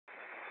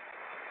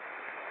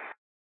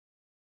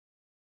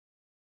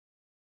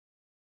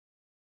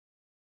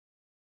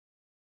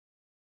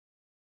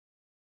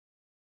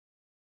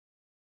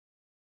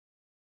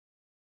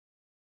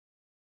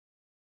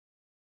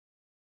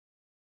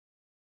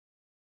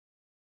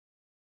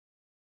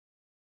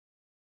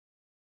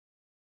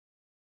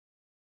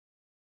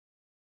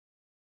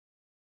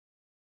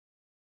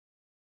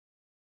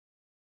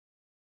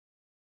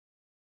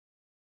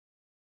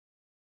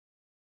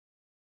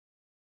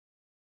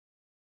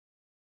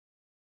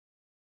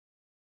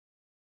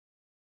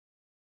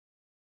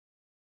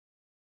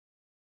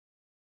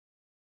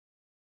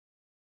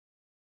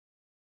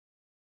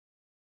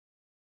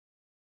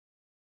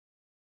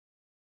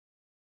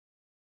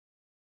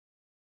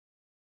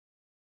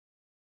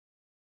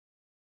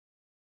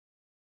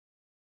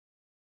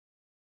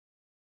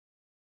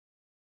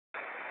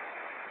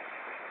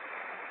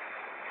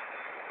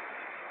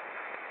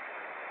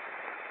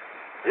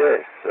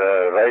Yes,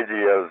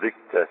 Radio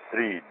Victor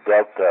 3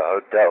 Delta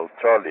Hotel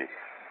Charlie.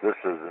 This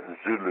is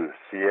Zulu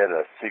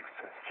Sierra 6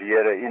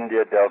 Sierra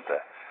India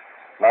Delta.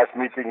 Nice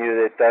meeting you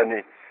there,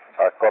 Tony.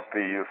 I copy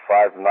you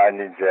 5-9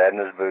 in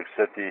Johannesburg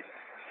City,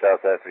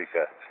 South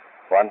Africa.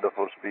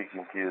 Wonderful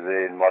speaking to you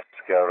there in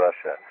Moscow,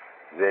 Russia.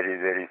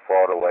 Very, very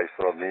far away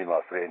from me,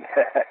 my friend.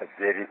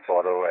 Very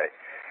far away.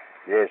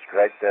 Yes,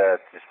 great to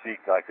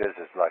speak like this.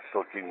 It's like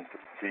talking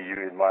to you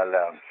in my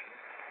lounge.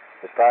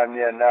 The time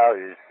here now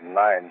is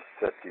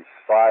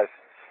 9:35,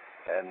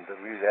 and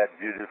we've had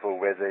beautiful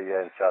weather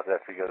here in South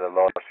Africa the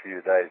last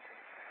few days.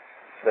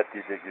 30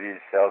 degrees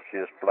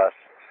Celsius plus,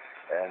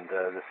 and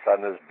the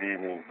sun is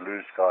beaming, blue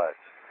skies.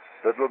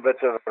 Little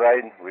bit of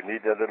rain, we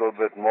need a little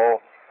bit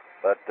more,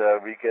 but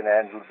we can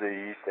handle the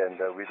heat, and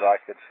we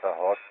like it the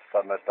hot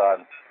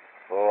summertime.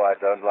 Oh, I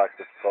don't like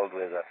this cold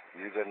weather.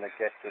 You're going to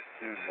catch it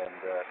soon, and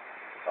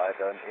I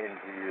don't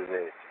envy you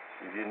there.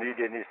 If you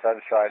need any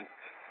sunshine,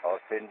 I'll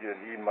send you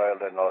an email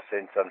and I'll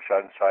send some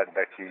sunshine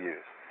back to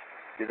you.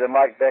 Give the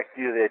mic back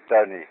to you there,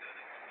 Tony.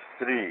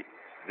 3,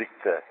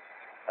 Victor,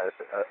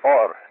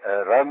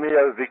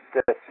 Romeo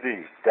Victor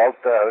 3,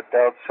 Delta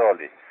Hotel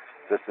Charlie.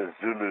 This is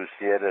Zulu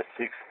Sierra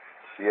 6,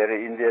 Sierra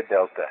India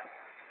Delta.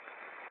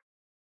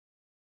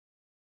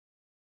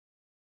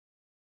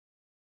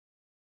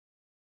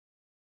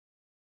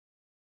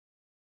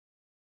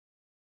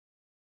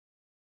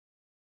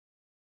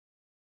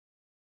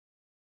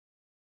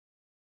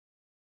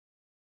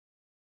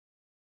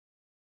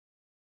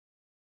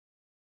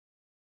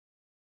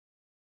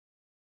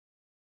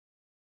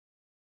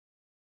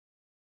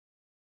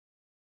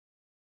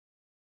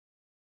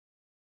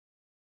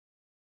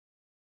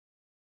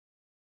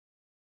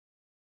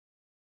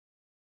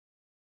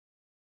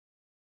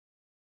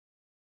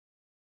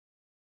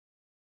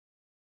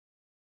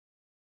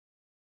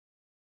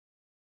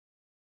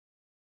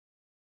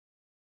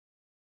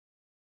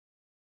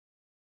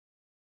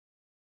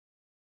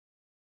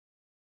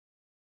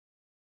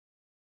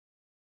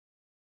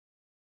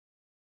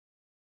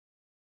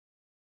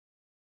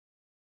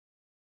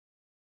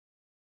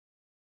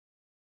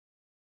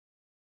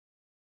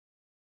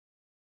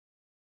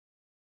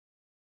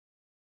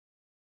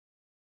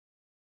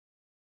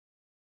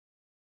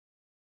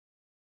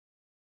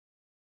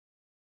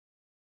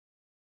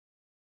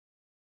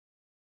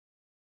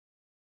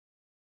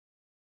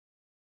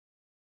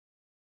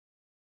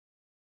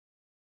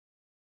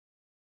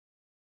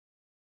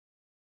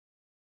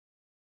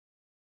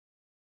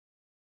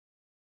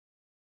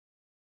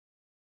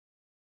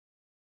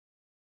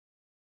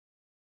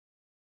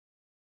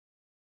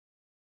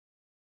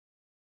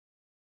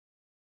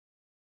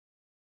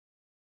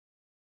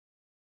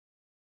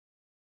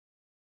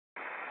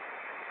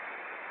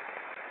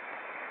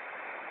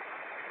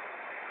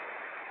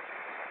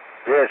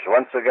 Yes,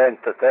 once again,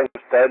 thanks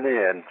Tony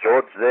and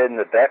George there in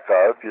the back.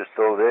 I hope you're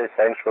still there.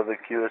 Thanks for the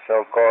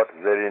QSO card.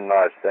 Very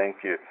nice, thank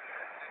you.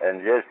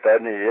 And yes,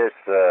 Tony, yes,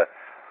 I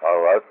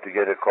hope to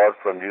get a card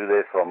from you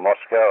there from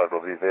Moscow. It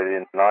will be very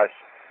nice.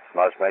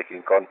 Nice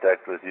making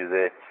contact with you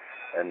there.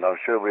 And I'm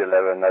sure we'll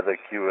have another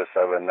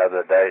QSO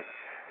another day.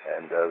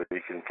 And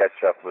we can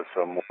catch up with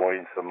some more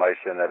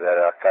information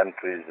about our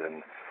countries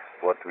and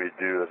what we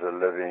do as a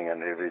living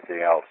and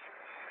everything else.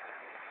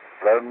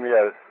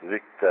 Romeo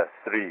Victor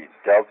 3,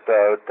 Delta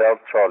Hotel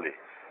Charlie.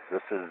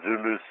 This is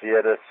Zulu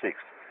Sierra 6,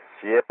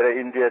 Sierra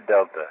India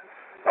Delta.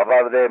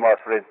 Bye-bye there, my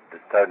friend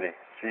Tony.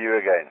 See you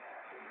again.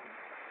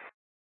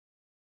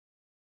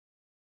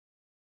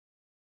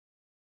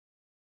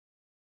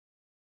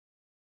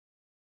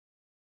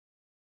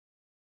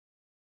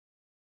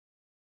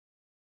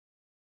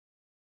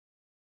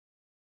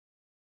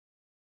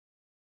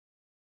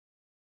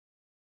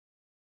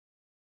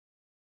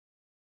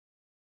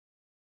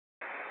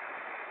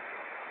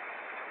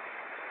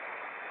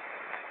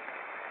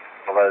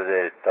 Bye-bye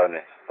there, Tony.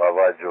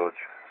 Bye-bye, George.